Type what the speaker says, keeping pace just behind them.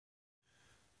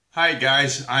Hi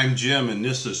guys, I'm Jim and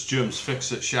this is Jim's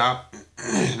Fix-It Shop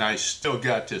and I still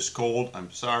got this cold.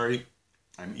 I'm sorry.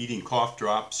 I'm eating cough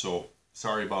drops, so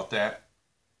sorry about that.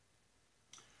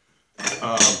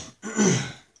 I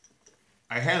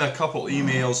had a couple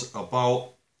emails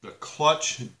about the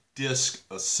clutch disc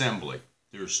assembly.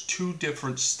 There's two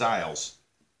different styles,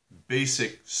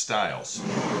 basic styles.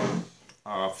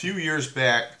 A few years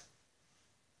back,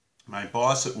 my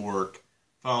boss at work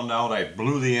found out I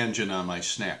blew the engine on my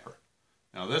snapper.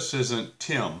 Now this isn't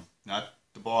Tim, not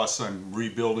the boss. I'm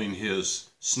rebuilding his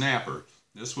snapper.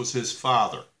 This was his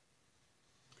father.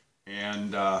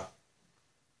 And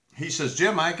he says,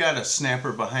 Jim, I got a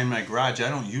snapper behind my garage I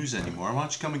don't use anymore. Why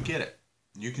don't you come and get it?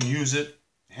 You can use it,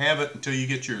 have it until you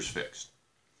get yours fixed.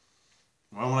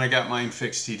 Well, when I got mine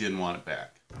fixed, he didn't want it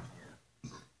back.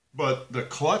 But the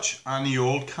clutch on the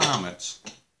old Comets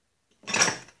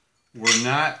were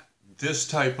not this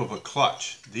type of a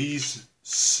clutch. These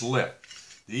slip.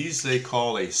 These they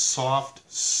call a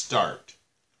soft start.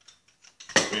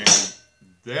 And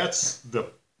that's the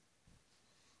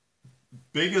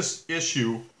biggest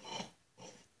issue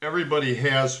everybody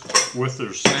has with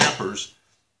their snappers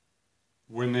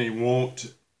when they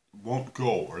won't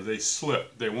go, or they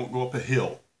slip. They won't go up a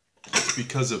hill. It's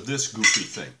because of this goofy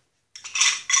thing.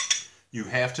 You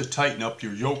have to tighten up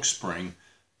your yoke spring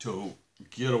to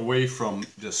get away from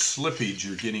the slippage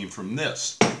you're getting from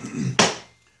this.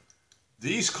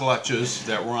 These clutches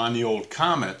that were on the old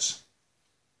Comets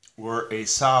were a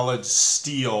solid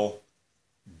steel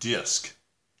disc,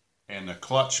 and the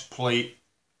clutch plate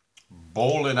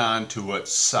bolted onto it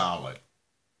solid.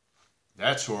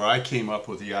 That's where I came up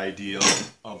with the idea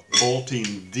of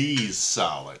bolting these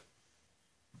solid.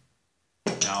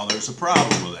 Now there's a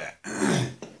problem with that.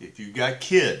 If you got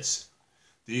kids,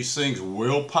 these things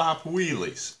will pop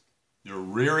wheelies. They're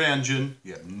rear engine,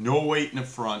 you have no weight in the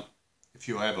front. If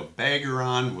you have a bagger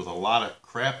on with a lot of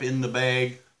crap in the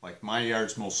bag, like my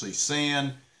yard's mostly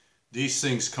sand, these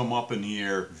things come up in the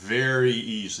air very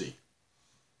easy.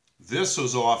 This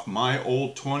was off my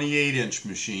old 28-inch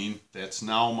machine. That's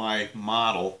now my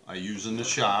model I use in the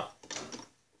shop.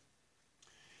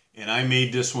 And I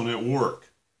made this one at work.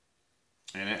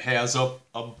 And it has a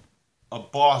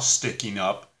boss sticking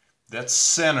up that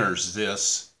centers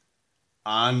this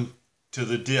onto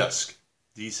the disc.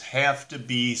 These have to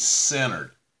be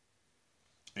centered.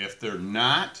 If they're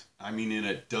not, and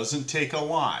it doesn't take a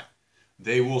lot,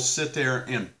 they will sit there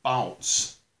and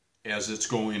bounce as it's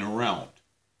going around.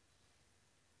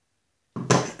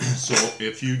 So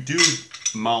if you do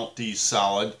mount these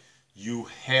solid, you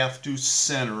have to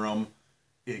center them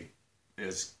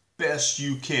as best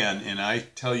you can, and I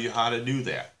tell you how to do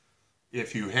that.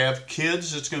 If you have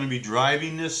kids that's going to be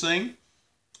driving this thing,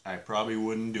 I probably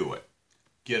wouldn't do it.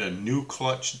 Get a new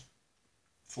clutch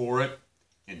for it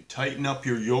and tighten up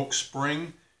your yoke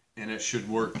spring, and it should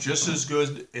work just as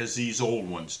good as these old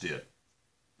ones did.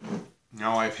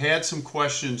 Now I've had some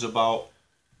questions about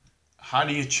how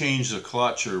do you change the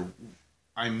clutch, or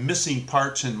I'm missing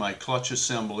parts in my clutch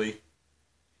assembly.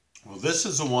 Well, this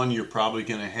is the one you're probably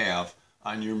going to have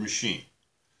on your machine.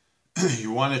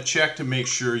 You want to check to make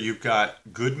sure you've got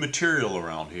good material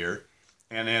around here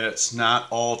and that it's not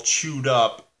all chewed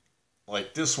up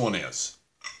like this one is.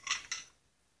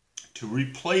 To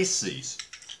replace these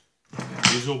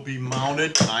will be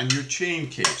mounted on your chain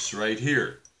case right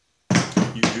here.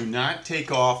 You do not take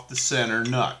off the center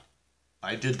nut.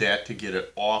 I did that to get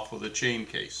it off of the chain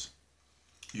case.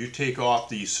 You take off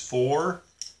these 4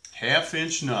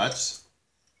 half-inch nuts.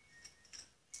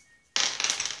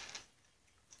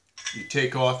 You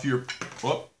take off your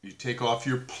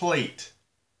plate.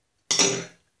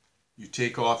 You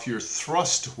take off your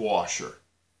thrust washer.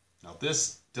 Now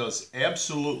this does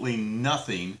absolutely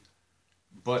nothing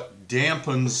but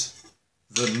dampens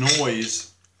the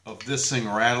noise of this thing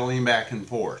rattling back and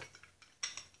forth.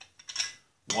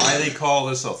 Why they call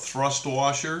this a thrust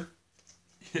washer?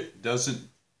 It doesn't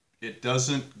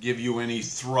give you any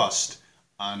thrust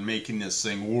on making this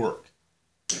thing work.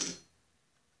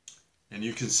 And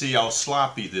you can see how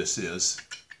sloppy this is.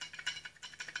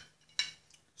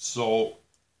 So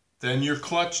then your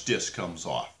clutch disc comes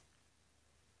off.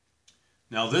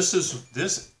 Now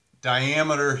this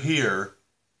diameter here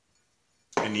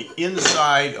and the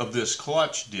inside of this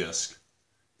clutch disc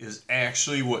is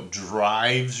actually what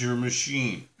drives your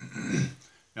machine.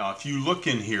 Now if you look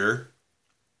in here,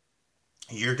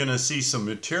 you're going to see some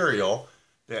material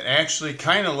that actually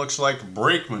kind of looks like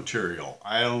brake material.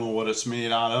 I don't know what it's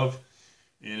made out of,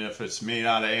 and if it's made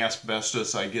out of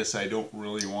asbestos, I guess I don't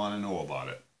really want to know about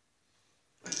it.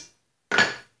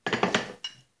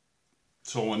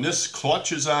 So when this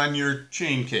clutch is on your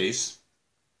chain case,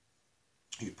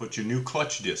 You put your new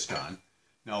clutch disc on.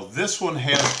 Now this one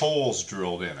has holes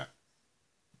drilled in it.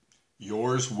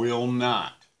 Yours will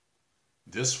not.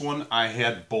 This one I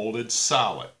had bolted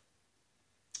solid.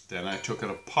 Then I took it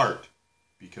apart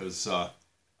because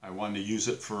I wanted to use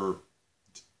it for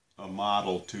a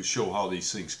model to show how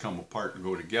these things come apart and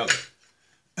go together.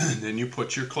 Then you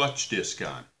put your clutch disc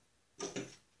on.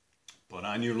 Put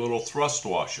on your little thrust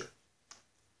washer.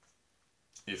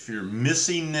 If you're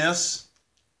missing this,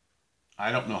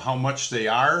 I don't know how much they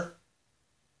are.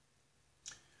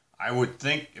 I would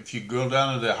think if you go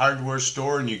down to the hardware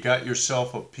store and you got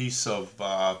yourself a piece of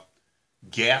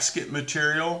gasket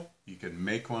material, you can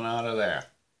make one out of that.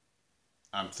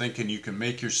 I'm thinking you can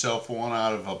make yourself one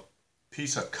out of a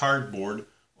piece of cardboard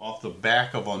off the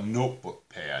back of a notebook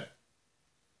pad.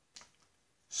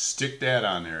 Stick that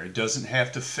on there. It doesn't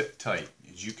have to fit tight.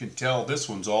 As you can tell, this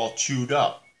one's all chewed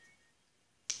up.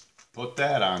 Put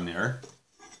that on there.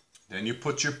 Then you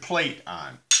put your plate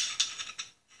on.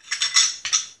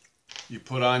 You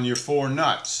put on your 4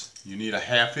 nuts. You need a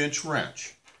 1/2-inch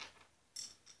wrench.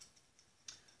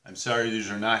 I'm sorry,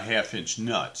 these are not 1/2-inch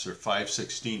nuts. They're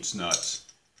 5/16 nuts.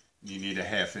 You need a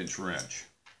 1/2-inch wrench.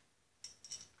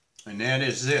 And that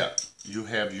is it. You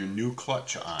have your new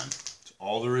clutch on. That's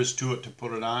all there is to it to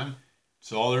put it on.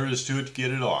 That's all there is to it to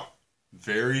get it off.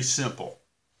 Very simple.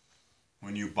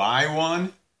 When you buy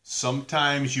one,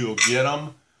 sometimes you'll get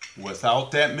them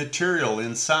without that material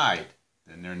inside.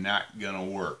 Then they're not going to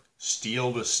work.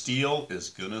 Steel to steel is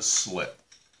going to slip.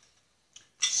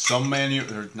 Some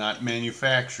not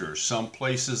manufacturers, some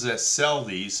places that sell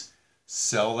these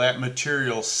sell that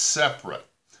material separate.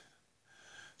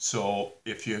 So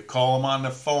if you call them on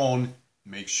the phone,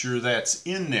 make sure that's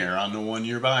in there on the one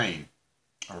you're buying,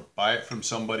 or buy it from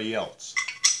somebody else.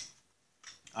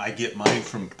 I get mine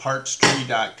from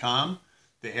partstree.com.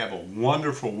 They have a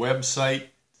wonderful website.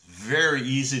 It's very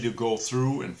easy to go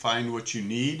through and find what you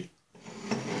need.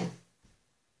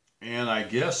 And I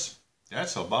guess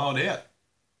that's about it.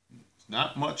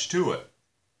 Not much to it.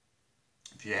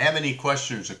 If you have any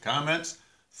questions or comments,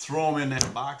 throw them in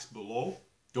that box below.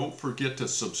 Don't forget to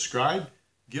subscribe.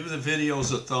 Give the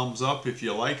videos a thumbs up if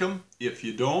you like them. If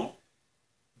you don't,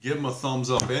 give them a thumbs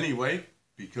up anyway,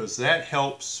 because that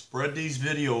helps spread these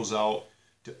videos out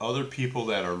to other people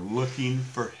that are looking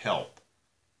for help.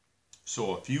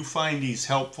 So if you find these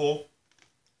helpful,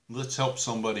 let's help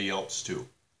somebody else too.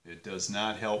 It does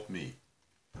not help me.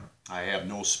 I have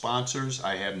no sponsors.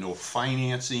 I have no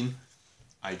financing.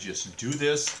 I just do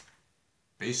this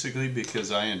basically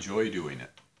because I enjoy doing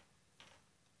it.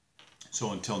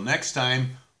 So until next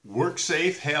time, work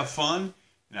safe, have fun,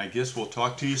 and I guess we'll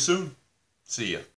talk to you soon. See ya.